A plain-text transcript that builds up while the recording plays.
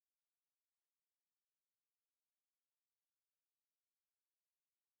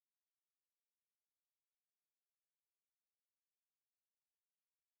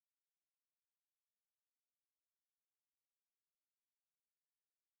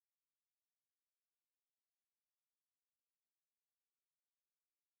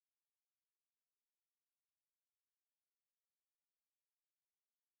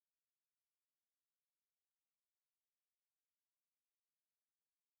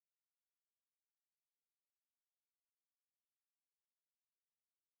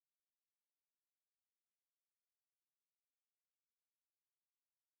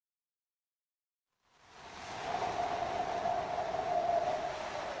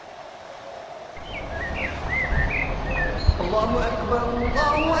الله أكبر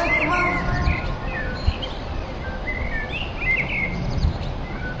الله أكبر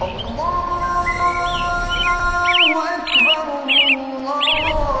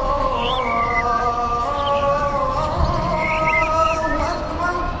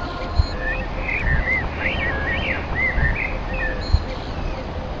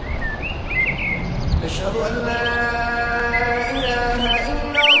أشهد أن لا إله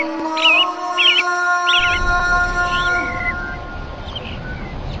إلا الله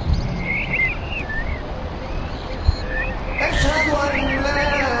أشهد أن لا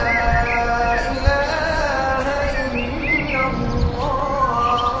إله إلا الله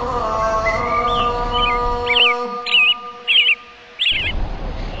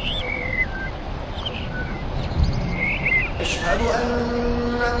أشهد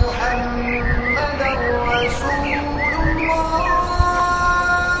أن محمدا رسول الله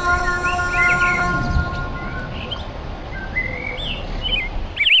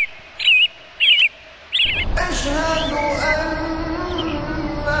أشهد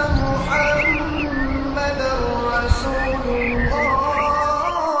أن محمدا رسول الله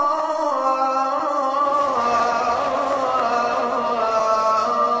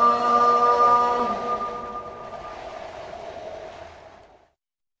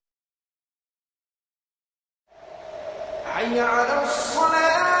حي على الصلاة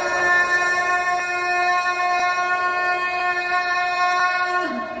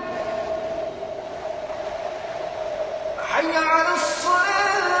حي على الصلاة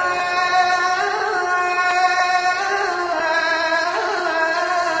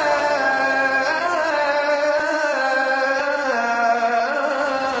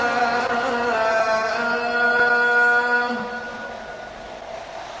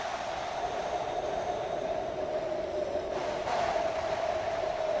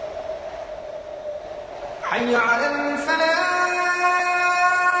حي على الفلاح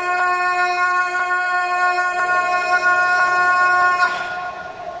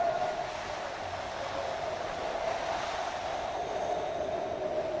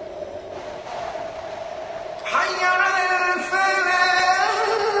حي على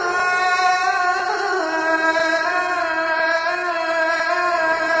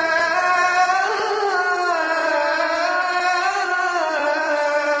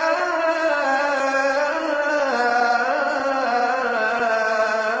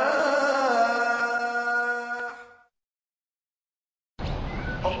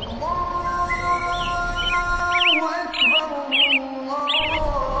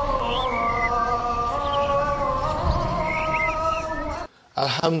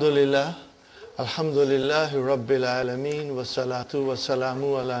Alhamdulillah, Alhamdulillahi Rabbil Alameen, wa salatu wa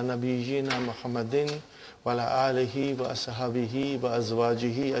salamu ala nabiyyina Muhammadin wa ala alihi wa ashabihi wa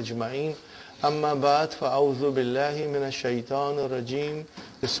azwajihi ajma'in. Amma ba'd, fa'awdhu billahi minash shaitanir rajim.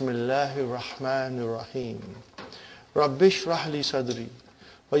 Bismillahir rahmanir rahim. Rabbi shrah li sadri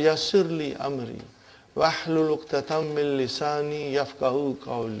wa yassir li amri wa ahlul 'uqdatam min lisani yafqahu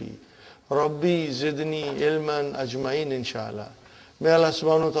qawli. Rabbi zidni ilman ajma'in inshallah. May Allah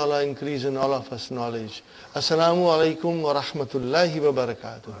subhanahu wa ta'ala increase in all of us knowledge. Assalamu alaikum wa rahmatullahi wa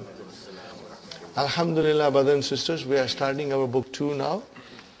barakatuh. Alhamdulillah, brothers and sisters, we are starting our book 2 now.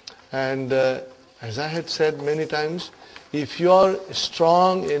 And as I had said many times, if you are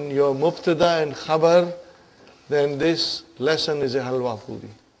strong in your mubtada and khabar, then this lesson is a halwa puri.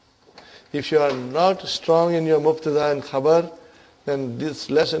 If you are not strong in your mubtada and khabar, then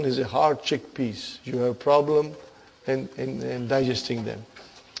this lesson is a hard chickpeas. You have a problem in digesting them.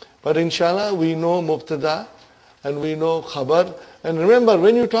 But inshallah, we know mubtada and we know khabar. And remember,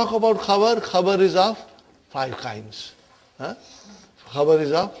 when you talk about khabar is of 5 kinds. Khabar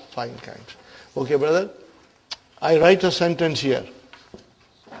is of 5 kinds. Okay, brother, I write a sentence here.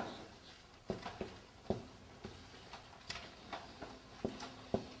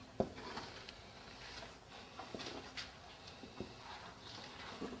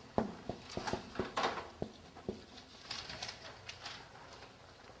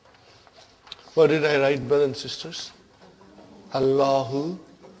 What did I write, brothers and sisters? Allahu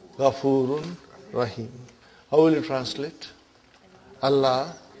Ghafurun Rahim. How will you translate?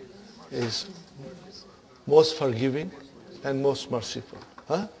 Allah is most forgiving and most merciful.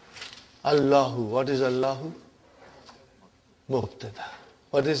 Allahu. What is Allahu? Mubtada.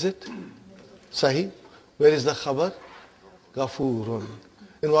 What is it? Sahih. Where is the khabar? Ghafurun.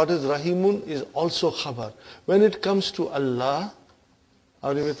 And what is Rahimun is also khabar. When it comes to Allah,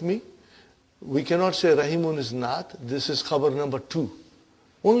 are you with me? We cannot say Rahimun is not. This is khabar number 2.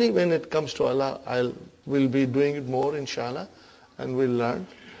 Only when it comes to Allah, we'll be doing it more, inshallah, and we'll learn.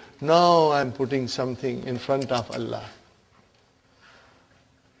 Now I'm putting something in front of Allah.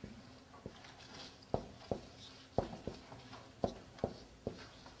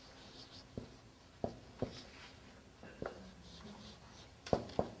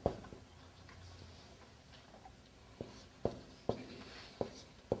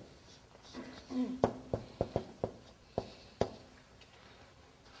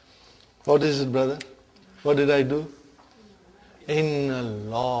 What is it, brother? What did I do? Inna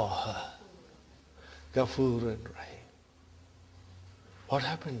Allah Ghafurun Rahim. What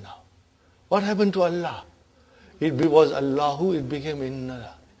happened now? What happened to Allah? It was Allahu, it became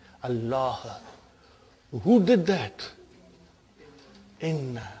Inna. Allah. Who did that?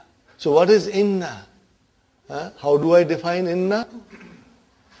 Inna. So what is Inna? How do I define Inna?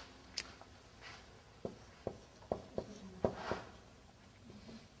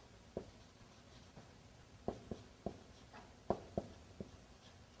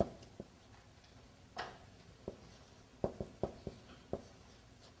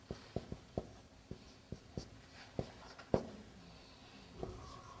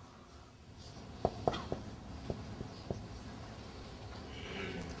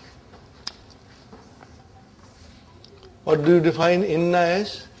 What do you define inna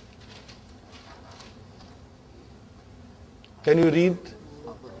as? Can you read?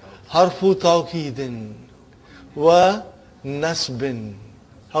 Harfu tawqidin wa nasbin.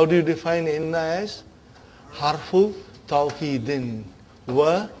 How do you define inna as? Harfu tawqidin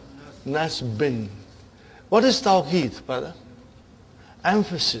wa nasbin. What is tawqid, brother?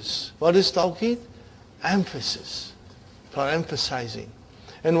 Emphasis. What is tawqid? Emphasis. For emphasizing.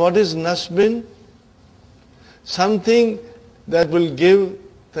 And what is nasbin? Something that will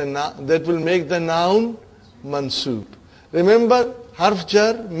make the noun mansoob. Remember, harf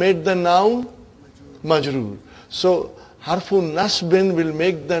jar made the noun majroor. So harfu nasbin will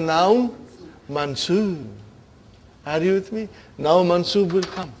make the noun mansoob. Are you with me? Now mansoob will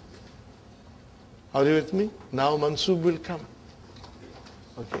come. Are you with me? Now mansoob will come.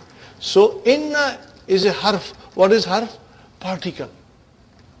 Okay. So inna is a harf. What is harf? Particle.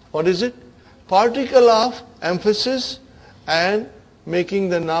 What is it? Particle of emphasis and making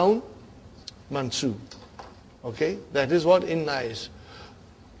the noun mansoob. Okay? That is what inna is.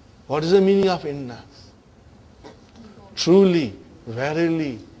 What is the meaning of inna? Truly,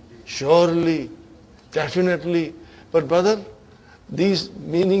 verily, surely, definitely. But brother, these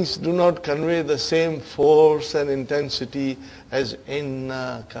meanings do not convey the same force and intensity as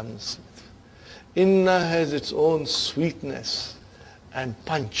inna comes with. Inna has its own sweetness and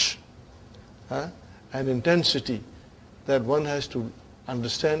punch. And intensity that one has to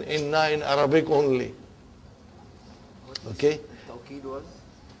understand inna in Arabic only. Okay? Tawqid was?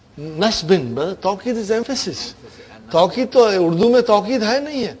 Nasbin, brother. Tawqid is emphasis. Tawqid to Urdu mein tawqid hai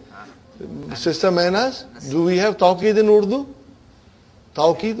nahi hai. Sister Mehnaz, do we have tawqid in Urdu?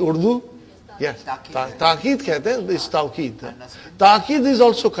 Tawqid, Urdu? Yes. Taqid kehte hain, is tawqid. Taqid is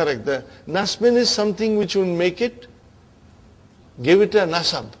also correct. The nasbin is something which will make it, give it a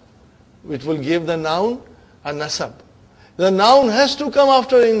nasab, which will give the noun a nasab. The noun has to come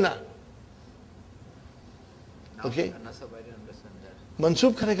after inna. Okay? Nasab, I didn't understand that.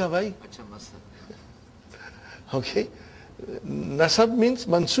 Mansoob karega bhai. Acha, masab. Okay? Nasab means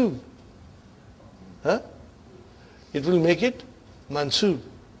mansoob. It will make it mansoob.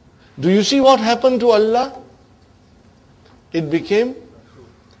 Do you see what happened to Allah? It became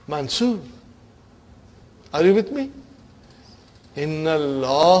mansoob. Are you with me? Inna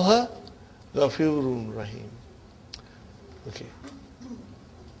Allah Ghafurun Rahim. Okay.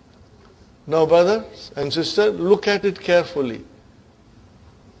 Now brothers and sisters, look at it carefully.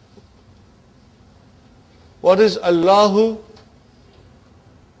 What is Allahu?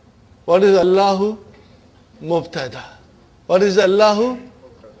 What is Allahu? Mubtada. What is Allahu?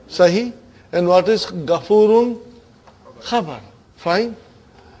 Sahi. And what is Ghafurun? Khabar. Fine.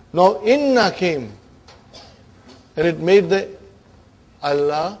 Now inna came and it made the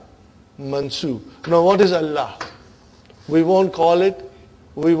Allah mansoob. Now what is Allah? We won't call it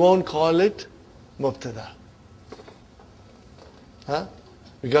mubtada.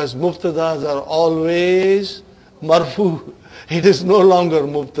 Because mubtadas are always marfu. It is no longer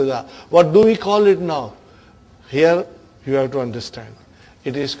mubtada. What do we call it now? Here you have to understand.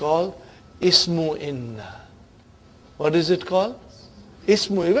 It is called ismu inna. What is it called?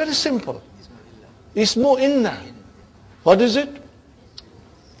 Ismu. Very simple. Ismu inna. What is it?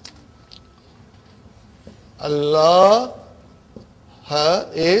 Allah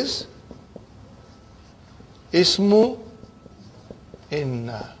is ismu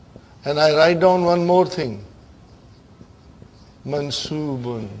inna. And I write down one more thing.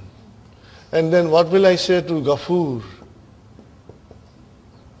 Mansubun. And then what will I say to Ghafur?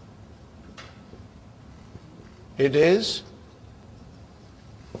 It is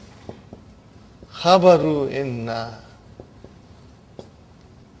khabaru inna.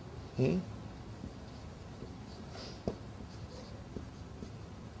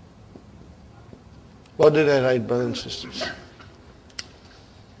 What did I write, brothers and sisters?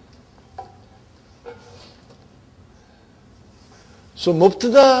 So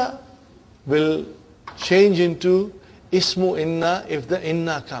mubtada will change into ismu inna if the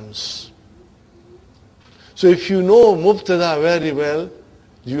inna comes. So if you know mubtada very well,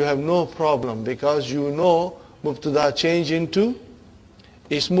 you have no problem because you know mubtada change into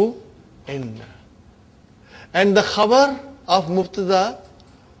ismu inna. And the khabar of mubtada,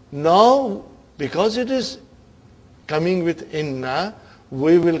 now because it is coming with inna,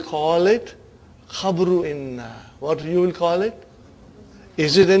 we will call it khabru inna. What you will call it?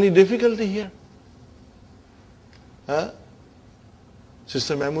 Is it any difficulty here? Huh?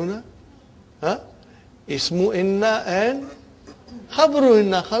 Sister Maimuna? Huh? Ismu inna and khabru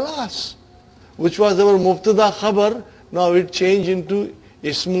inna, khalas. Which was our mubtada khabar, now it changed into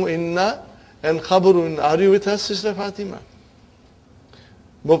ismu inna and khabru inna. Are you with us, Sister Fatima?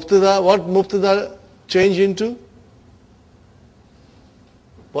 Mubtada, what mubtada change into?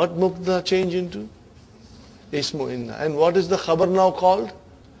 What mubtada change into? Ismu inna. And what is the khabar now called?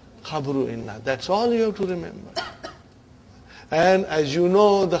 Khabru inna. That's all you have to remember. And as you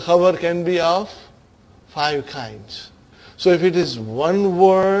know, the khabar can be of 5 kinds. So if it is one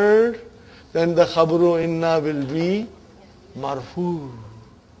word, then the khabru inna will be marfu.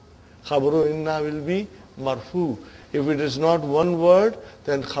 Khabru inna will be marfu. If it is not one word,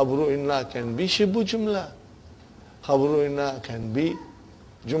 then khabru inna can be shibu jumla. Khabru inna can be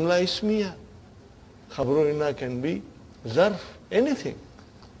jumla ismiya. Khabru inna can be zarf, anything.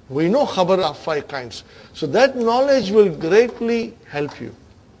 We know khabar of 5 kinds. So that knowledge will greatly help you.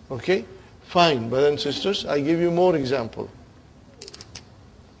 Okay? Fine, brothers and sisters, I give you more example.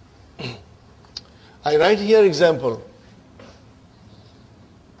 I write here example.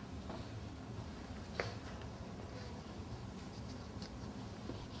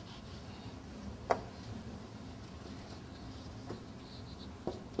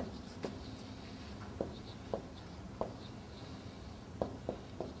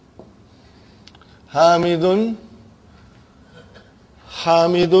 Hamidun,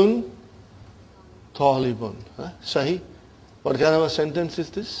 Hamidun, Talibun. Sahi? What kind of a sentence is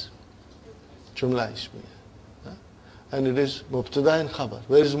this? Jumla ismiya. And it is mubtada and khabar.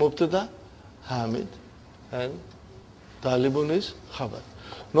 Where is mubtada? Hamid. And Talibun is khabar.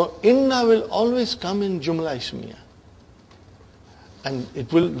 Now, inna will always come in jumla ismiya. And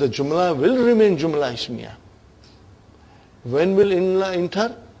the jumla will remain jumla ismiya. When will inna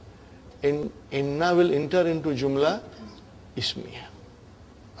enter? Inna will enter into jumla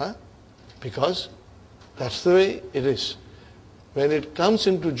ismiya. Because that's the way it is. When it comes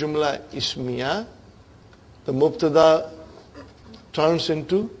into jumla ismiya, the mubtada turns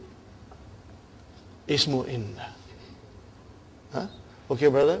into ismu inna. Okay,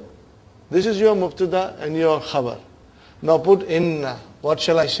 brother? This is your mubtada and your khabar. Now put inna. What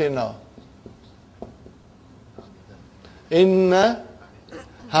shall I say now? Inna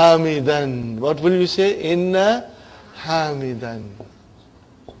hamidan. What will you say? Inna hamidan.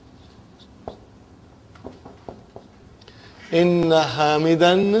 Inna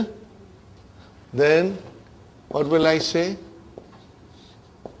hamidan. Then what will I say?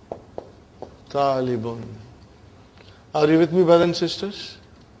 Talibun. Are you with me, brothers and sisters?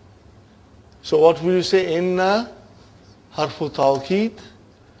 So what will you say? Inna harfu tawqid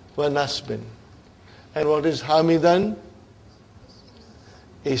wa nasbin. And what is hamidan?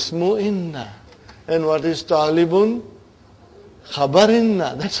 Ismu inna. And what is talibun? Khabar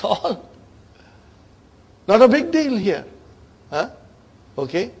inna. That's all. Not a big deal here.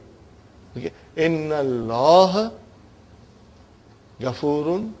 Okay? Okay. Inna Allah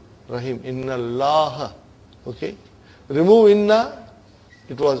Ghafurun Rahim. Inna Allah. Okay? Remove inna.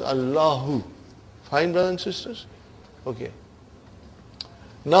 It was Allahu. Fine, brothers and sisters? Okay.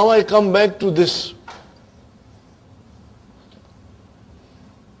 Now I come back to this.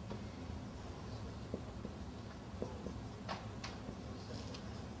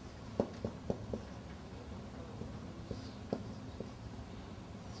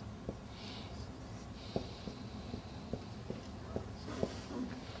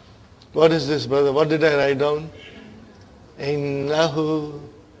 What is this, brother? What did I write down? Innahu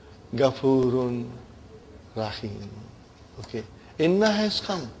Ghafurun Rahim. Okay. Inna has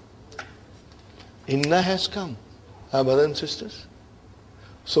come. Inna has come. Brothers and sisters?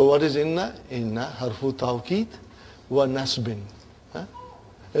 So what is inna? Inna harfu tawqid wa nasbin.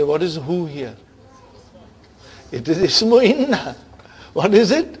 And what is who here? It is ismu inna. What is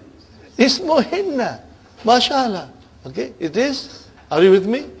it? Ismu inna. MashaAllah. Okay. It is. Are you with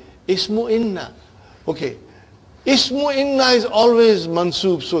me? Ismu inna. Okay. Ismu inna is always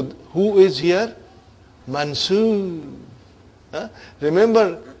mansoob. So who is here? Mansoob.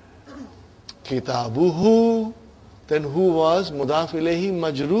 Remember, kitabuhu, then who was mudaf ilayhi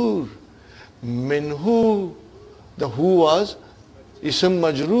majroor. Minhu, the who was ism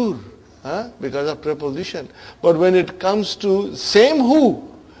majroor, because of preposition. But when it comes to same who,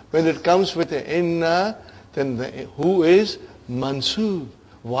 when it comes with a inna, then the who is mansoob.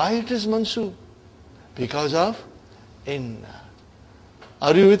 Why it is mansoob? Because of inna.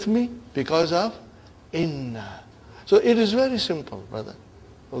 Are you with me? Because of inna. So it is very simple, brother.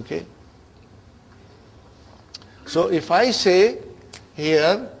 Okay? So if I say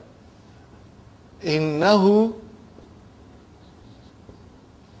here, innahu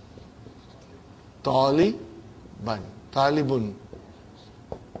talibun.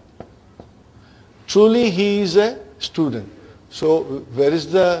 Truly he is a student. So where is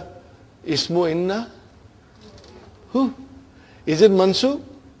the ismu inna? Who? Is it mansoob?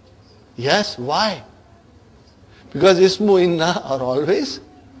 Yes. Why? Because ismu inna are always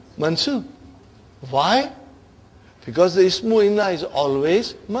mansoob. Why? Because the ismu inna is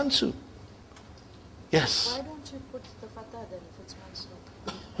always mansoob. Yes. Why don't you put the fatha then if it's mansoob?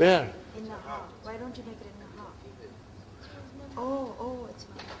 Where? In the ha. Why don't you make it in the ha? Oh, it's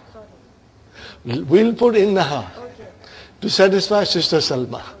not. Sorry. We'll put innaha Okay. to satisfy Sister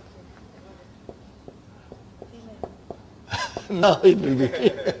Salma. Now it will be.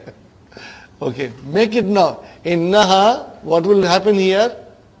 Okay, make it now. Innaha, what will happen here?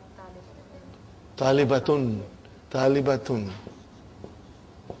 Talibatun. Talibatun.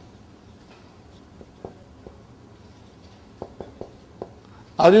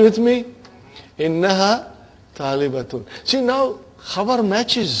 Are you with me? Innaha talibatun. See now, khabar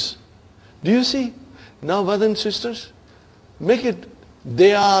matches. Do you see? Now, brothers and sisters, make it,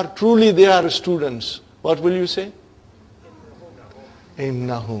 they are students. What will you say?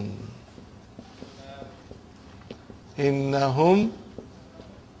 Innahum. Innahum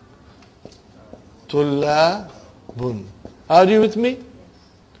tullabun. Are you with me?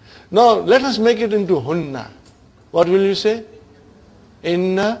 Now, let us make it into hunna. What will you say?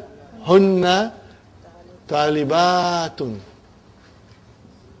 Inna hunna talibatun.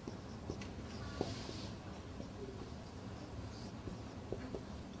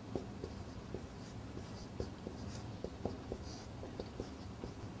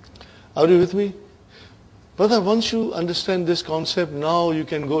 Are you with me? Brother, once you understand this concept, now you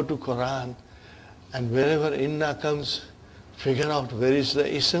can go to Quran and wherever inna comes, figure out where is the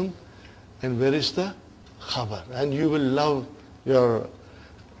ism and where is the khabar. And you will love your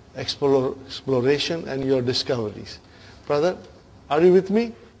exploration and your discoveries. Brother, are you with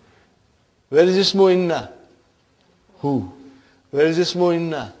me? Where is ismu inna? Who? Where is ismu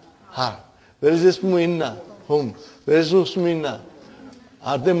inna? Ha. Where is ismu inna? Whom? Where is ismu inna?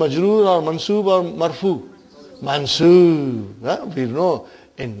 Are they majroor or mansoob or marfu? Mansoob. We know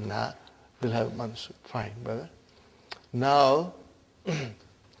inna will have mansoob. Fine, brother. Now,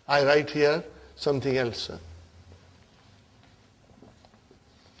 I write here something else.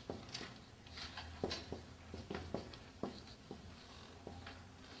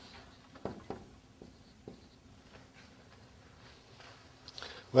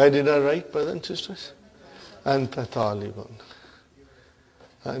 Where did I write, brothers and sisters? Anta talibun.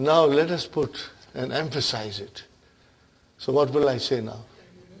 Now let us put and emphasize it. So what will I say now?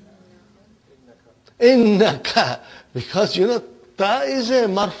 Innaka. Because ta is a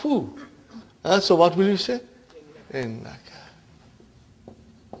marfu. So what will you say? Innaka.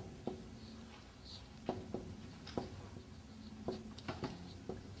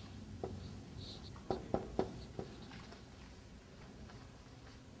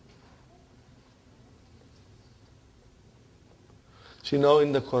 See, now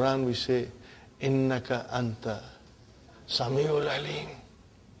in the Quran we say, Innaka anta samiul alim.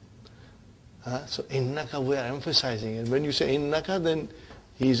 So innaka, we are emphasizing. And when you say innaka, then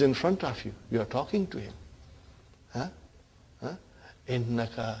he is in front of you. You are talking to him.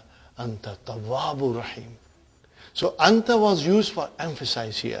 Innaka anta tawwabu rahim. So anta was used for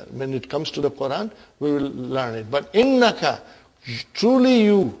emphasize here. When it comes to the Quran, we will learn it. But innaka, truly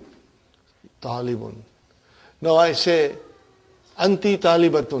you, talibun. Now I say, Anti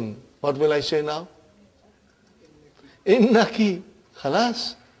talibatun. What will I say now? Innaki.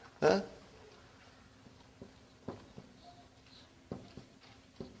 Khalas.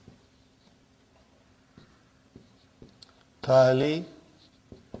 Talibatun.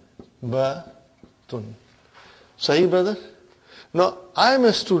 Sahi, brother? Now, I am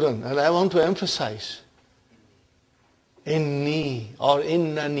a student and I want to emphasize. Inni or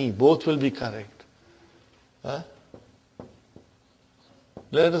innani, both will be correct.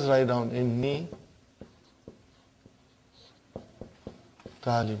 Let us write down inni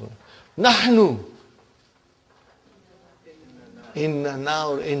talibun. Nahnu. Inna na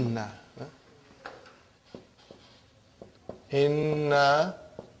or inna? Inna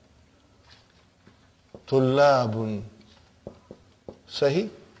tullabun. Sahi?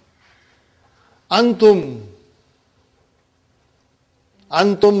 Antum.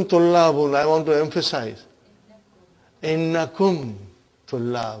 Antum tullabun. I want to emphasize. Innakum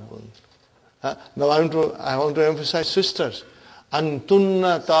tullabun. Now I want to emphasize sisters.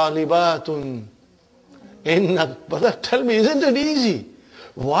 Antunna talibatun. Brother, tell me, isn't it easy?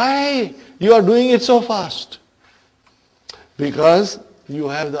 Why you are doing it so fast? Because you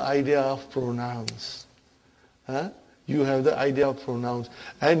have the idea of pronouns. You have the idea of pronouns.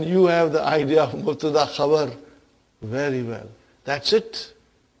 And you have the idea of mubtada khabar very well. That's it.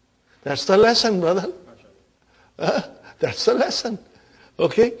 That's the lesson, brother. That's the lesson.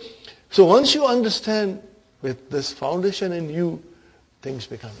 Okay? So once you understand with this foundation in you, things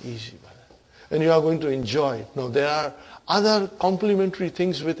become easy, brother. And you are going to enjoy it. Now there are other complementary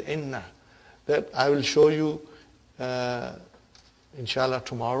things with inna that I will show you inshallah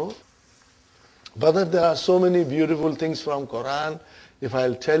tomorrow. Brother, there are so many beautiful things from Quran. If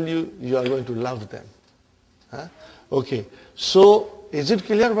I'll tell you, you are going to love them. Okay. So, is it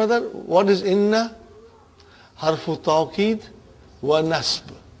clear, brother? What is inna? Harfu tawqid wa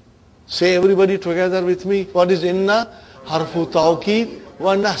nasb. Say everybody together with me. What is inna? Harfu tawqid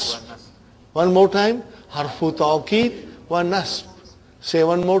wa nasb. One more time. Harfu tawqid wa nasb. Say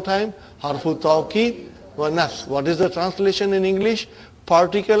one more time. Harfu tawqid wa nasb. What is the translation in English?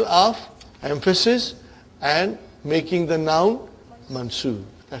 Particle of emphasis and making the noun mansoob.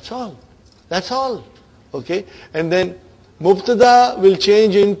 That's all. That's all. Okay. And then mubtada will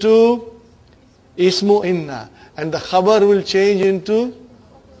change into ismu inna. And the khabar will change into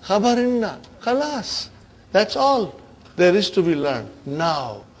khabar inna. Khalas. That's all there is to be learned.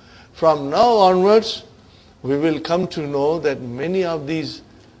 Now, from now onwards, we will come to know that many of these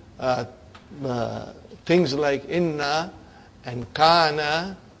things like inna and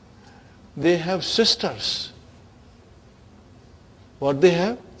kana, they have sisters. What they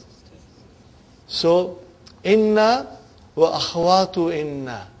have? So, inna wa akhwatu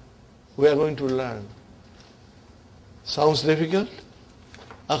inna. We are going to learn. Sounds difficult?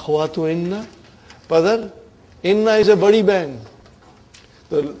 Akhwatu inna. Brother, inna is a badi bahan.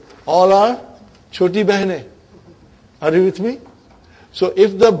 All are choti bahne. Are you with me? So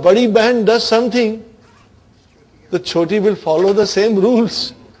if the badi bahan does something, the choti will follow the same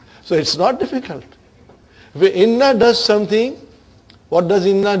rules. So it's not difficult. If inna does something, what does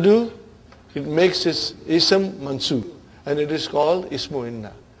inna do? It makes its ism mansoob. And it is called ismu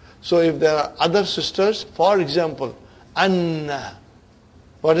inna. So if there are other sisters, for example, anna.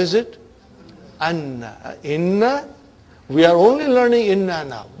 What is it? Anna. Inna. We are only learning inna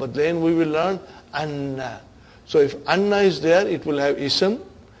now. But then we will learn anna. So if anna is there, it will have ism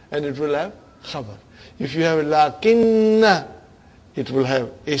and it will have khabar. If you have lakinna, it will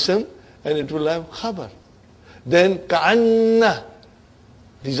have ism and it will have khabar. Then ka'anna.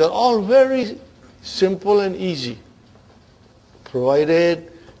 These are all very simple and easy,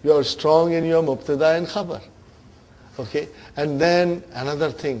 provided you are strong in your mubtada and khabar. Okay? And then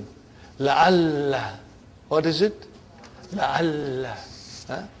another thing, la'alla. What is it? La'alla.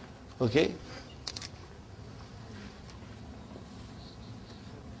 Okay?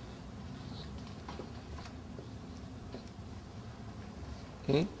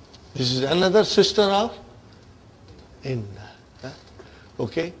 This is another sister of inna.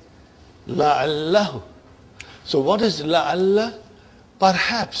 Okay? La'allahu. So what is la'alla?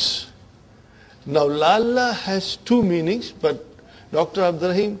 Perhaps. Now la'alla has two meanings, but Dr.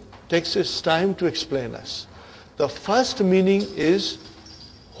 Abdurrahim takes his time to explain us. The first meaning is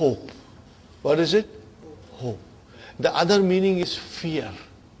hope. What is it? Hope. The other meaning is fear.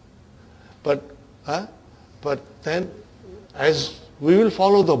 But then, as we will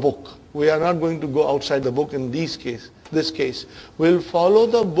follow the book, we are not going to go outside the book in this case. We'll follow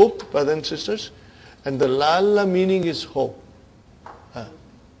the book, brothers and sisters, and the la'alla meaning is hope.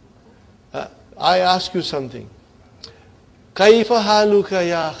 I ask you something. Kaifa haluka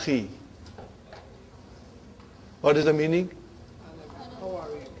ya akhi? What is the meaning?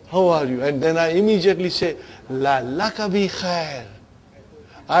 How are you? And then I immediately say, la'allaka bi khair.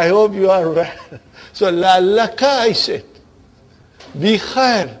 I hope you are well. So la'allaka I said. Bi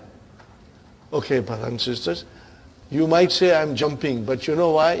khair. Okay, brothers and sisters. You might say I'm jumping, but you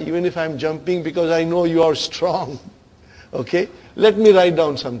know why? Even if I'm jumping, because I know you are strong. Okay? Let me write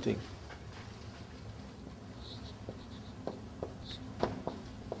down something.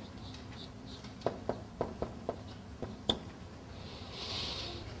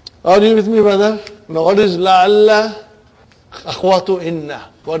 Are you with me, brother? Now what is la'alla Akhwatu inna.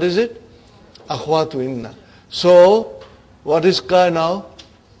 What is it? Akhwatu inna. So, what is ka now?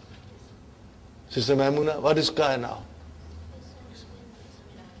 Sister Maimuna, what is ka now?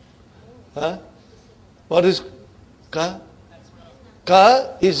 Huh? What is ka?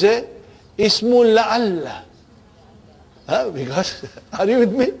 Ka is a ismul la'alla. Because, are you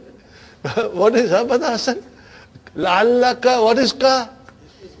with me? What is Abada Hassan? La'alla ka, what is ka?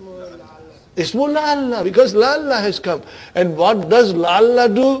 Ismul la'alla, because la'alla has come. And what does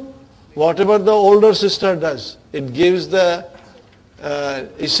la'alla do? Whatever the older sister does, it gives the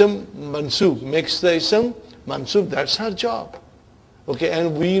ism mansub, makes the ism mansub. That's her job. Okay,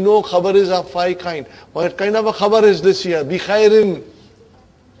 and we know khabar is of 5 kinds. What kind of a khabar is this here? Bi khairin.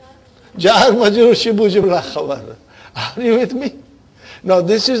 Jar majrur shibu jumla khabar. Are you with me? Now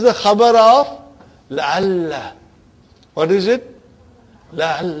this is the khabar of la'alla. What is it?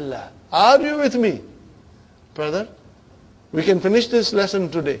 La'alla. Are you with me? Brother, we can finish this lesson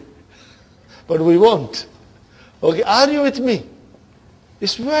today. But we won't. Okay, are you with me?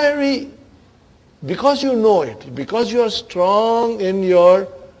 It's very, because you know it, because you are strong in your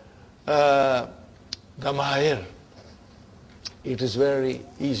damair, it is very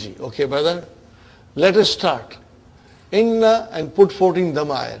easy. Okay, brother? Let us start. Inna, and put 14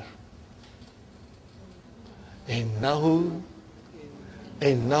 damair. Innahu,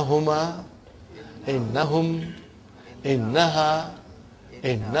 innahuma, innahum, innaha,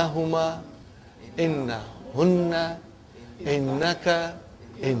 innahuma, innahunna, innaka,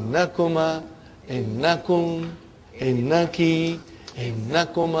 innakuma, innakum, innaki,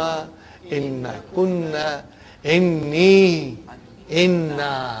 innakuma, innakunna, inni,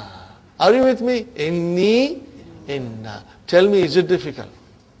 inna. Are you with me? Inni, inna. Tell me, is it difficult?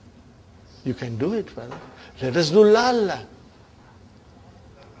 You can do it, brother. Let us do la'alla.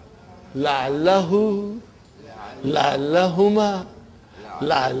 La'allahu, la'allahuma,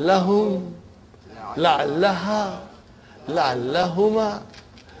 la'allahum, la'allaha, la'allahuma,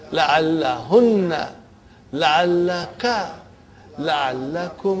 la'allahunna, la'allaka,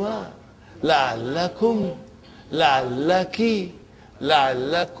 la'allakuma, la'allakum, la'allaki,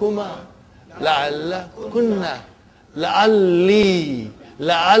 la'allakuma, la'allakunna, la'alli,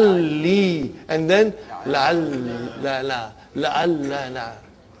 la'alli, and then la'allana, la'allana,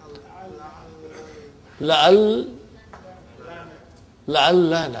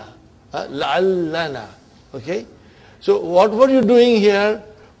 la'allana, la'allana. Okay? So what were you doing here?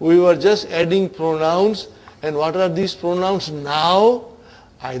 We were just adding pronouns. And what are these pronouns now?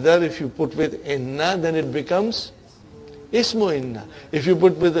 Either if you put with inna, then it becomes ismu inna. If you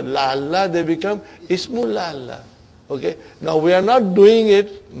put with la'alla, they become ismu la'alla. Okay? Now we are not doing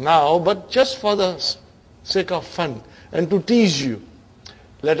it now, but just for the sake of fun and to tease you.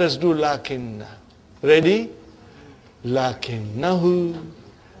 Let us do lakinna. Ready? Lakinnahu,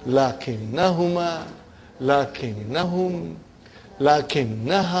 lakinnahuma, lakinnahum,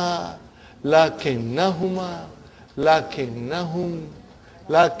 lakinnaha, lakinnahuma, lakinnahum,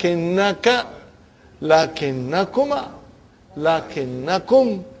 lakinnaka, lakinnakuma,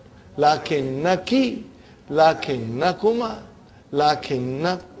 lakinnakum, lakinnaki, lakinnakuma,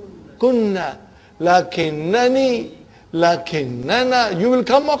 lakinnakunna, lakinnani, lakinnana. You will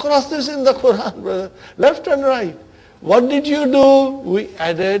come across this in the Quran, brother. Left and right. What did you do? We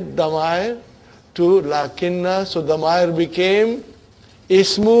added damair to lakinna, so damair became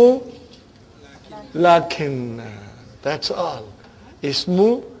ismu lakinna. That's all.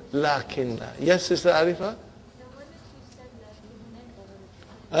 Ismu lakinna. Yes, Sister Arifa?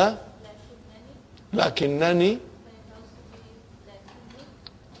 Huh? Lakinnani.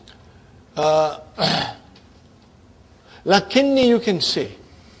 Lakinni you can say.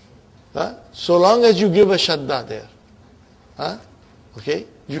 Huh? So long as you give a shadda there. Huh? Okay?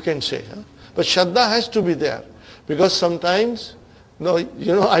 You can say. Huh? But shadda has to be there. Because sometimes, no,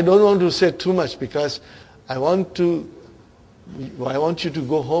 I don't want to say too much because I want you to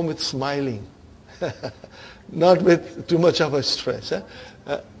go home with smiling. Not with too much of a stress.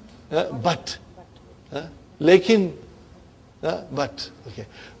 Huh? But. Lekin. But. Okay.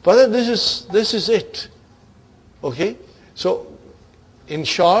 Brother, this is it. Okay? So, in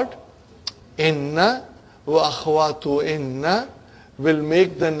short, inna wa akhwatu inna will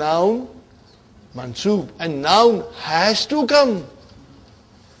make the noun mansub. And noun has to come.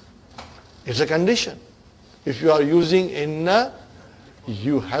 It's a condition. If you are using inna,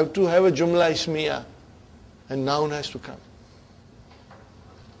 you have to have a jumla ismiya. And noun has to come.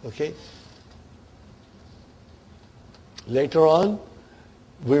 Okay? Later on,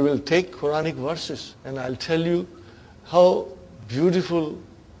 we will take Quranic verses and I'll tell you how beautiful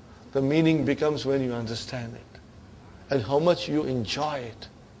the meaning becomes when you understand it. and how much you enjoy it,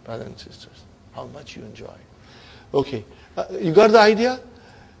 brothers and sisters. How much you enjoy it. Okay, you got the idea?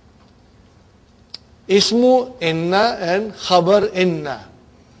 Ismu inna and khabar inna,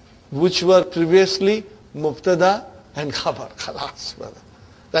 which were previously mubtada and khabar. Khalas, brother.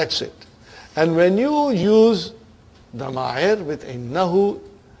 That's it. And when you use damair with innahu,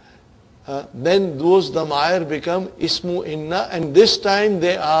 then those damair become ismu inna, and this time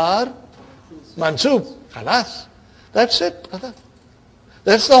they are mansub. Khalas. That's it, brother.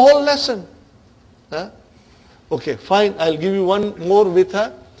 That's the whole lesson. Okay, fine. I'll give you one more with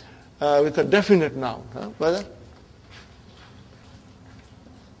a definite noun, brother.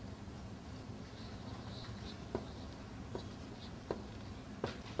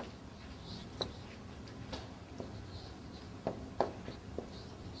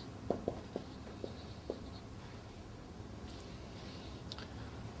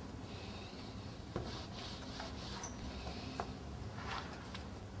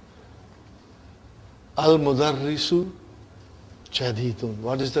 Al-Mudarrisu Jadidun.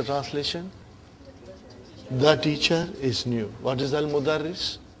 What is the translation? The teacher is new. What is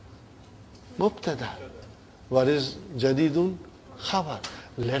Al-Mudarris? Mubtada. What is Jadidun? Khabar.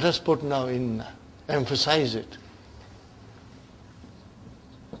 Let us put now in, emphasize it.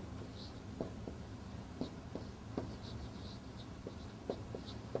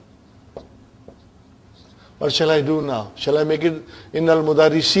 What shall I do now? Shall I make it in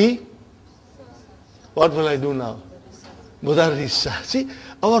Al-Mudarrisi? What will I do now? Mudarrisa. See,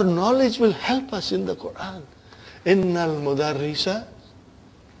 our knowledge will help us in the Quran. Innal mudarrisa.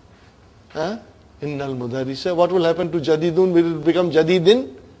 Innal mudarrisa. What will happen to Jadidun? Will it become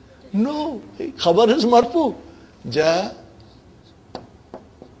Jadidin? No. Khabar is marfu. Jadidun.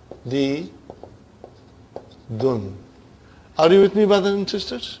 Are you with me, brothers and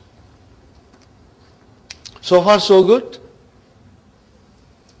sisters? So far, so good?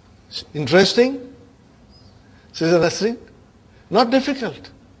 Interesting? Sister Nasreen? Not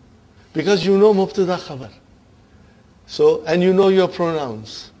difficult. Because you know Mubtada Khabar. So, and you know your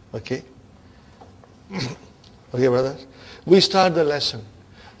pronouns. Okay? Okay, brothers? We start the lesson.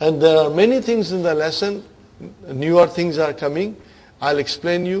 And there are many things in the lesson. Newer things are coming. I'll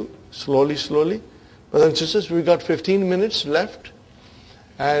explain you slowly. Brothers and sisters, we got 15 minutes left.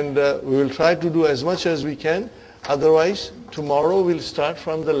 And we will try to do as much as we can. Otherwise, tomorrow we'll start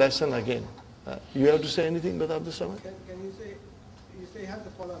from the lesson again. You have to say anything, Brother Abdul Samad? Can you say you have the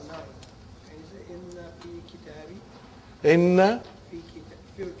following now. Can you say inna fi kitabi? Inna Fi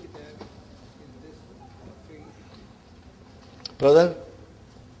kitabi. In this brother,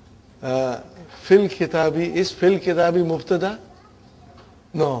 fil kitabi, is fil kitabi mubtada?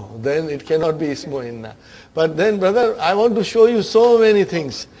 No, then it cannot be ismu inna. But then, brother, I want to show you so many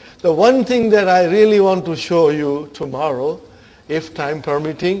things. The one thing that I really want to show you tomorrow, if time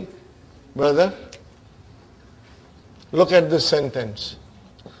permitting, brother, look at this sentence.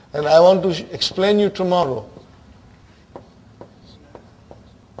 And I want to explain you tomorrow.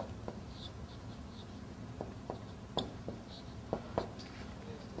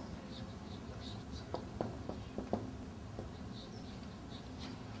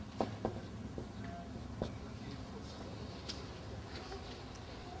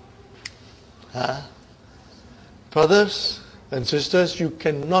 Brothers and sisters, you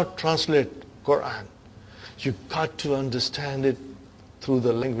cannot translate Quran. You got to understand it through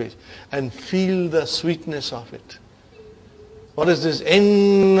the language and feel the sweetness of it. What is this?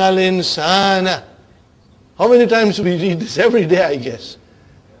 Innal insana. How many times we read this? Every day, I guess.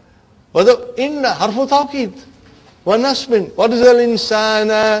 Inna harfu tawqid wa nasbin. What is al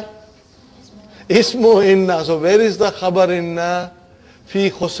insana? Ismu inna. So where is the khabar inna? Fi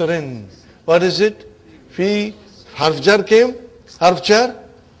khusrin. What is it? Fi harf jar came. Harf jar.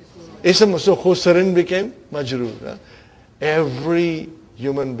 Ism. So khusrin became majroor. Every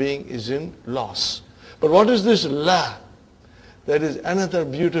human being is in loss. But what is this la? That is another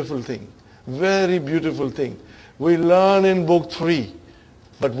beautiful thing. Very beautiful thing. We learn in book 3.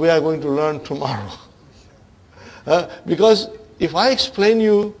 But we are going to learn tomorrow. Because if I explain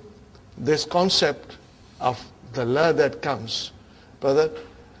you this concept of the la that comes, brother,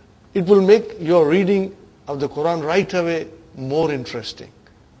 it will make your reading of the Quran right away more interesting.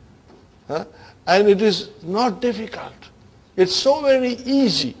 And it is not difficult. It's so very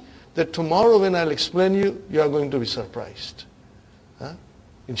easy that tomorrow when I'll explain you, you are going to be surprised.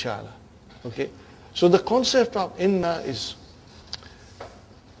 Inshallah. Okay? So the concept of inna is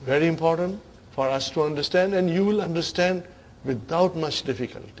very important for us to understand, and you will understand without much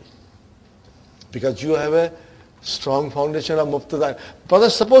difficulty. Because you have a strong foundation of Mubtada. Brother,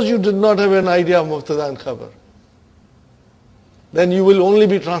 suppose you did not have an idea of Mubtada and Khabar. then you will only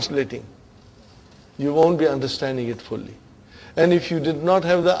be translating. You won't be understanding it fully. And if you did not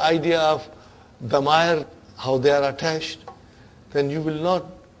have the idea of damair, how they are attached, then you will not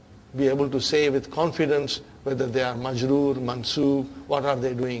be able to say with confidence whether they are majroor, mansoob, what are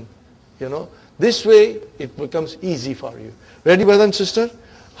they doing. You know, this way it becomes easy for you. Ready, brother and sister?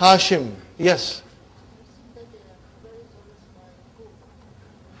 Hashim, yes.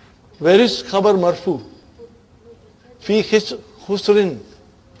 Where is khabar marfu? Fi khusrin.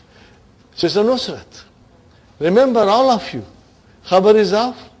 Sister Nusrat. Remember, all of you, khabar is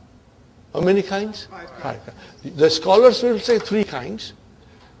of how many kinds? Five. The scholars will say 3 kinds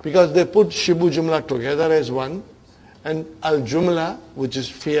because they put shibu jumla together as one, and al-jumla, which is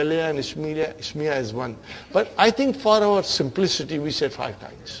fi'liya and ismiya as one. But I think for our simplicity, we say 5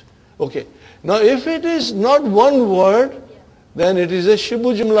 kinds. Okay. Now, if it is not one word, then it is a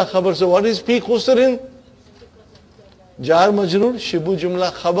shibu jumla khabar. So what is fi khusrin? Jar majrur, shibu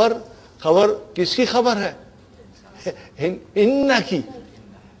jumla khabar. Khabar, kiski khabar hai? Inna ki.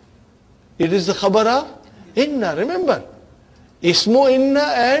 It is the khabar of inna. Remember, ismu inna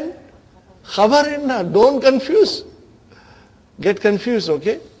and khabar inna. Don't confuse. Get confused,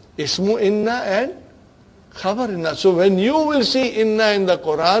 okay? Ismu inna and khabar inna. So when you will see inna in the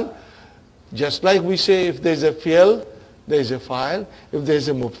Quran, just like we say if there is a fi'l, there is a fa'il. If there is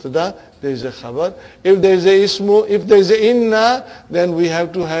a mubtada, there is a khabar. If there is a ismu, if there is a inna, then we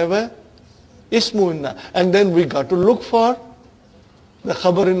have to have a ismu inna. And then we got to look for the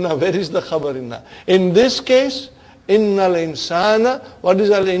khabar inna. Where is the khabar inna? In this case, innal insana. What is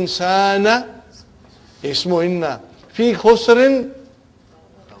al insana? Ismu inna. Fi khusrin,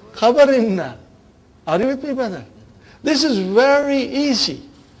 khabar inna. Are you with me, brother? This is very easy.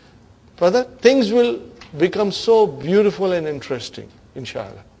 Brother, things will become so beautiful and interesting,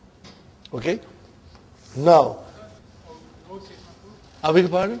 inshallah. Okay? Now, I beg your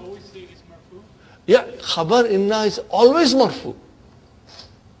pardon? Yeah, khabar inna is always marfu.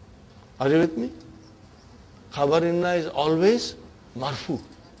 Are you with me? Khabar inna is always marfu.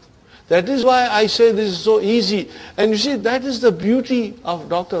 That is why I say this is so easy. And you see, that is the beauty of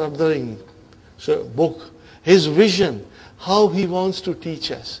Dr. Abdurrahim's book. His vision, how he wants to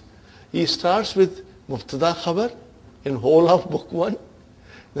teach us. He starts with Mubtada Khabar in whole of book 1.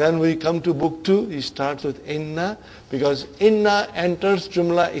 Then we come to book 2, he starts with Inna, because Inna enters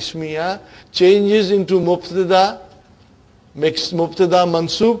Jumla Ismiya, changes into Mubtada, makes Mubtada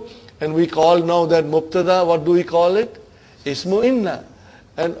Mansub, and we call now that Mubtada, what do we call it? Ismu Inna.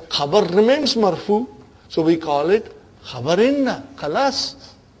 And Khabar remains Marfu, so we call it Khabar Inna,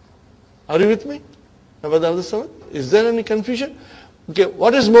 Khalas. Are you with me? Is there any confusion? Okay,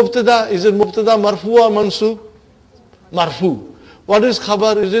 what is Mubtada? Is it Mubtada Marfu or Mansub? Marfu. What is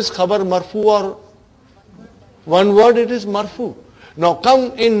Khabar? Is this Khabar Marfu or one word? It is Marfu. Now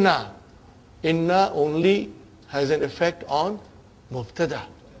come Inna. Inna only has an effect on Mubtada.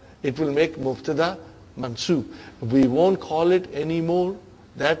 It will make Mubtada Mansub. We won't call it anymore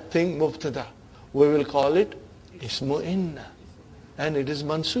that thing Mubtada. We will call it Ismu Inna. And it is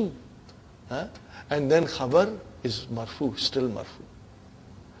Mansub. And then Khabar is Marfu, still Marfu.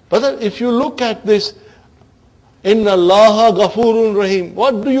 But if you look at this, Inna Allaha Ghafurun Rahim,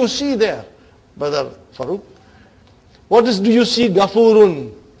 what do you see there, Brother Farooq? What do you see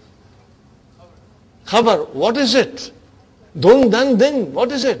Ghafurun? Khabar, what is it? Dun, dan, din,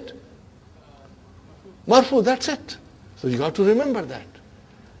 what is it? Marfu, that's it. So you got to remember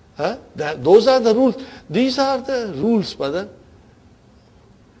that. Those are the rules. These are the rules, brother.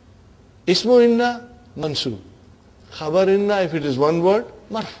 Ismu Inna, Mansub. Khabar Inna, if it is one word,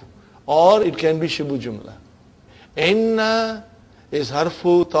 Marfu. Or it can be Shibu Jumla. Inna is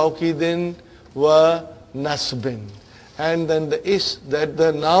harfu tawqidin wa nasbin. And then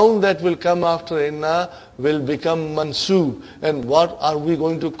the noun that will come after inna will become mansub. And what are we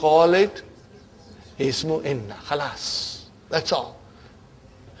going to call it? Ismu inna. Khalas. That's all.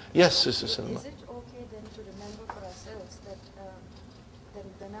 Yes, Sister Salma. Is it okay then to remember for ourselves that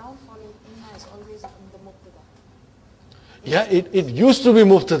the noun following inna is always in the mubtada? Yeah, it used to be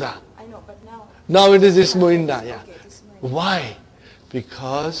mubtada. I know, but now... Now it is ismu inna, yeah. Okay, ismu inna. Why?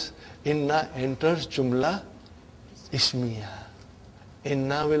 Because inna enters jumla ismiya.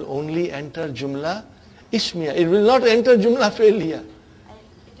 Inna will only enter jumla ismiya. It will not enter jumla fi'liya. And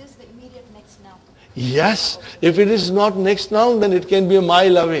it is the immediate next noun. Yes, if it is not next noun, then it can be a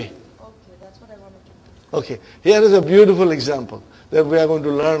mile away. Okay, that's what I wanted to know. Okay, here is a beautiful example that we are going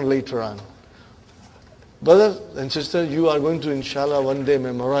to learn later on. Brothers and sisters, you are going to, inshallah, one day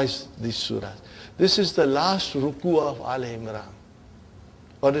memorize these surahs. This is the last ruku of Al Imran.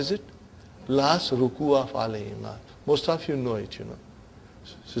 What is it? Last ruku of Al Imran. Most of you know it,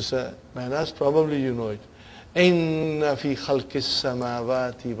 Sister Manas, probably you know it. إِنَّ فِي خَلْقِ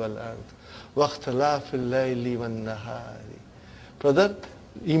السَّمَاوَاتِ وَالْأَرْضِ وَاخْتِلَافِ اللَّيْلِ وَالنَّهَارِ. Brother,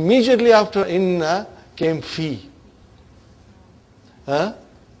 immediately after inna came fi.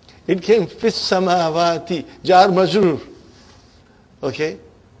 It came fis samavati, jar majrur. Okay?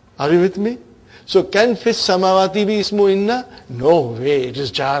 Are you with me? So can fis samavati be ismu inna? No way, it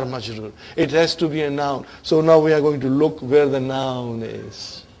is jar majrur. It has to be a noun. So now we are going to look where the noun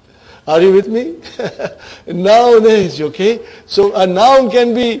is. Are you with me? Noun is, okay? So a noun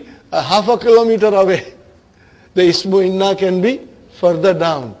can be a half a kilometer away. The ismu inna can be further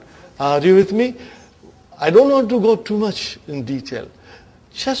down. Are you with me? I don't want to go too much in detail.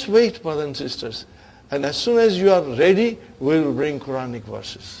 Just wait, brothers and sisters. And as soon as you are ready, we will bring Quranic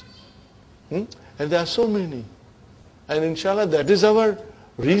verses. And there are so many. And inshallah, that is our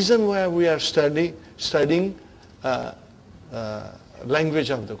reason why we are studying language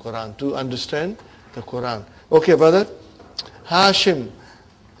of the Quran, to understand the Quran. Okay, brother. Hashim,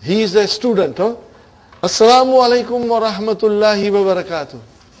 he is a student. Assalamu alaikum wa rahmatullahi wa barakatuh.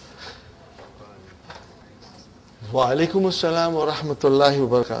 Wa alaikum assalam wa rahmatullahi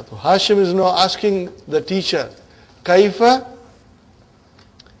wa barakatuh. Hashim is now asking the teacher, Kaifa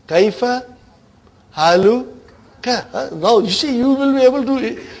halu ka. Now you see, you will be able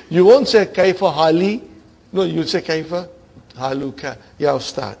to, you won't say Kaifa hali. No, you say Kaifa halu ka. Ya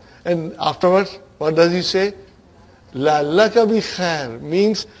Ustad. And afterwards, what does he say? La'allaka bi khair,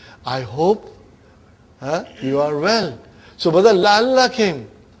 means I hope you are well. So brother, la'alla came.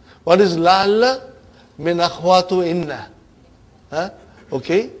 What is la'alla? Min akhwatu inna.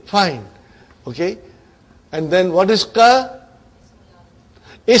 Okay, fine. Okay. And then what is ka?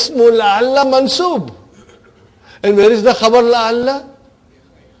 Ismu la'alla mansub. And where is the khabar la'alla?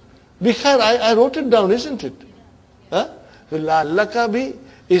 Bi khair. I wrote it down, isn't it? So la'alla ka bi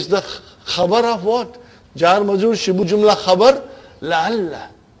is the khabar of what? Jar majrur shibu jumla khabar la'alla.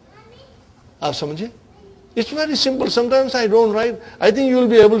 Aap samjhe? It's very simple. Sometimes I don't write. I think you will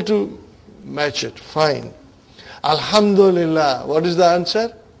be able to match it. Fine. Alhamdulillah. What is the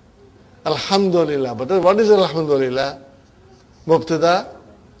answer? Alhamdulillah. But what is Alhamdulillah? Mubtada,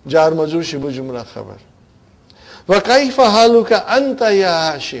 jar majrur shibu jumla khabar. Wa kaifa haluka anta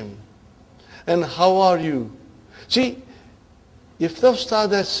ya Hashim? And how are you? See, if the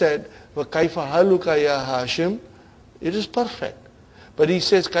Ustad has said, wa kaifa haluka ya Hashim, it is perfect. But he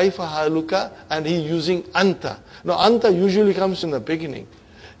says kaifa haluka and he using anta. Now anta usually comes in the beginning.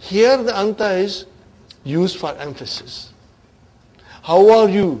 Here the anta is used for emphasis. How are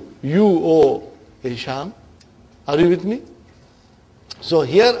you? You, O Hisham. Are you with me? So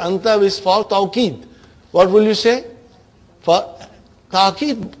here anta is for tawqeed. What will you say? For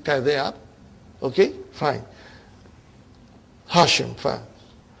tawqeed keh de aap. Okay, fine. Hashim, fine.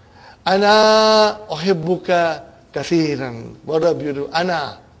 Ana uhibbuka kathiran. What a beautiful.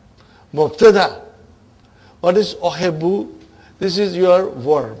 Ana. Mubtada. What is uhibbu? This is your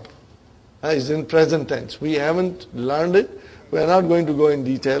verb. It's in present tense. We haven't learned it. We are not going to go in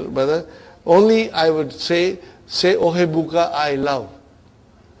detail, brother. Only I would say uhibbuka, I love.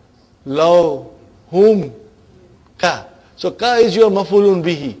 Love whom? Ka. So ka is your mafulun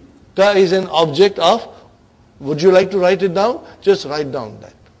bihi. Ka is an object of. Would you like to write it down? Just write down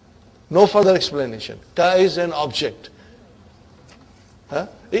that. No further explanation. Ka is an object.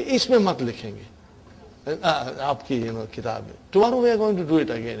 इसमें मत लिखेंगे. आपकी किताब में. Tomorrow we are going to do it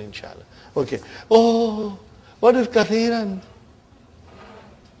again, inshallah. Okay. Oh, what is kathiran?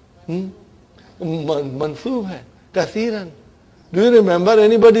 Mansoob hai. Kathiran. Do you remember?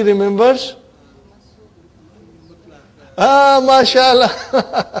 Anybody remembers? Mashallah.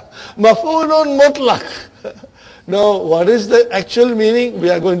 Maf'ulun mutlaq. Now, what is the actual meaning? We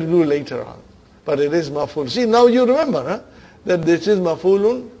are going to do later on. But it is maf'ul. See, now you remember, that this is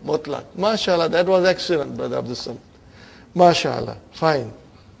maf'ulun mutlaq. Mashallah, that was excellent, Brother Abdul Samad. Mashallah, fine.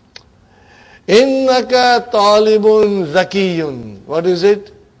 Innaka talibun zakiyun. What is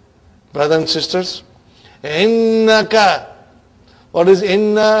it? Brothers and sisters. Innaka. What is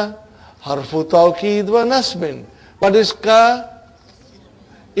inna? Harfu tawqeed wa nasbin. What is ka?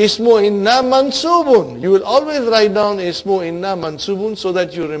 Ismu inna mansubun. You will always write down ismu inna mansubun so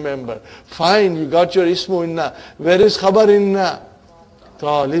that you remember. Fine, you got your ismu inna. Where is khabar inna?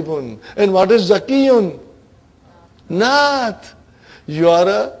 Talibun. And what is zakiyun? Naat. You are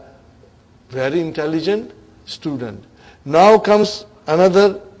a very intelligent student. Now comes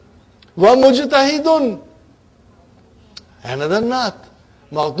another wa mujtahidun. Another naat.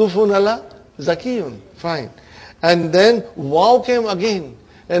 Ma'tufun ala zakiyun. Fine. And then wow came again.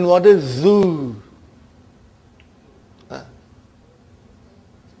 And what is zu?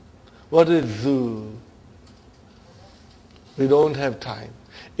 What is zu? We don't have time.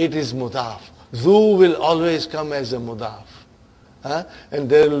 It is mudaf. Zu will always come as a mudaf. And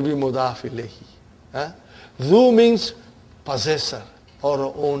there will be mudaf ilayhi. Zu means possessor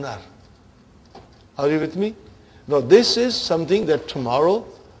or owner. Are you with me? Now this is something that tomorrow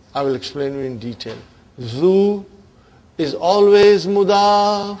I will explain you in detail. Zu is always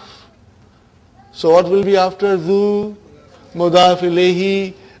mudaf. So what will be after zu? Mudaf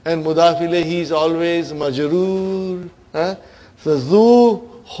ilayhi, and mudaf ilayhi is always majroor. So zu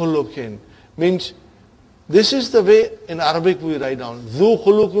khuluqin means, this is the way in Arabic we write down. Zu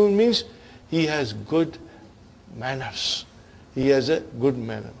khuluqin means he has good manners. He has a good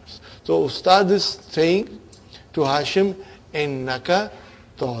manners. So Ustad is saying to Hashim, innaka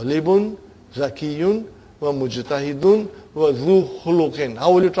talibun zakiyun wa mujtahidun wa zu khuluqin.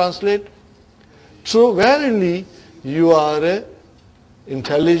 How will you translate? True, verily you are a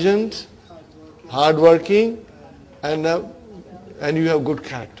intelligent, hardworking, and you have good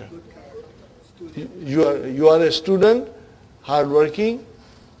character. You are a student, hardworking,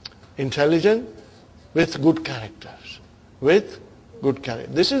 intelligent, with good characters. With good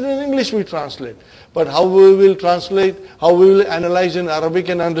character. This is in English we translate. But how we will translate, how we will analyze in Arabic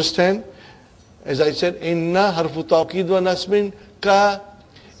and understand? As I said, inna harfu tawqid wa nasbin ka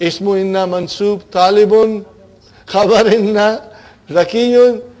ismu inna mansub talibun khabar inna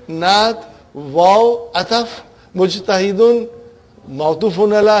zakiyun naat waw ataf mujtahidun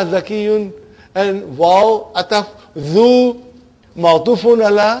mawtufun ala zakiyun and waw ataf zu mawtufun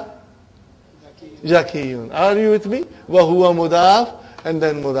ala zakiyun. Are you with me? Wa huwa mudaf and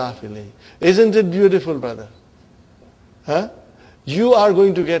then mudaf ilayhi. Isn't it beautiful, brother? You are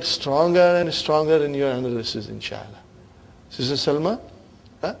going to get stronger and stronger in your analysis, inshallah. Sister Salma,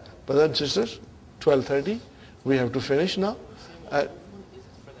 brothers and sisters, 12:30. We have to finish now.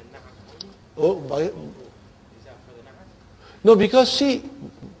 No, because see,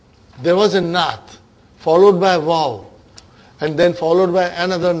 there was a naat, followed by a waw, and then followed by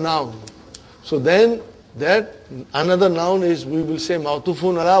another noun. So then, that another noun is, we will say,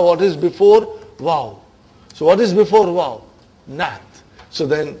 ma'tufun ala, what is before waw. So what is before waw? Naat. So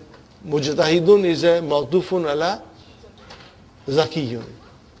then, mujtahidun is a ma'tufun ala zakiyun.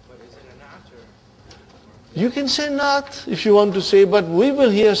 You can say naat if you want to say, but we will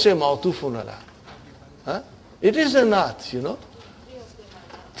here say ma'tufun ala. It is a naat, you know.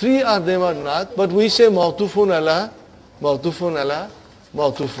 Three of them are naat, but we say ma'tufun ala, ma'tufun ala,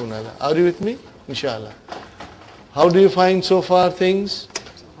 ma'tufun ala. Are you with me? Inshallah. How do you find so far things?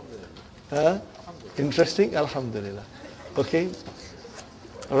 Interesting? Alhamdulillah. Okay.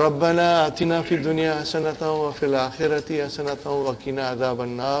 ربنا آتنا في الدنيا حسنة وفي الآخرة حسنة وقنا عذاب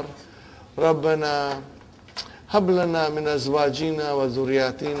النار ربنا هب لنا من أزواجنا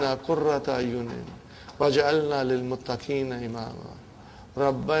وذرياتنا قرة أعين واجعلنا للمتقين إماما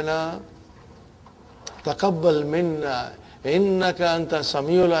ربنا تقبل منا إنك أنت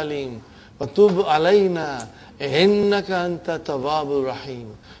السميع العليم وتب علينا إنك أنت التواب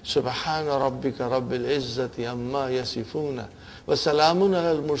الرحيم سبحان ربك رب العزة عما يصفون وسلام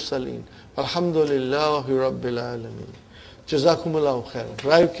على المرسلين والحمد لله رب العالمين. Jazakumullahu khair.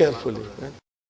 Drive carefully.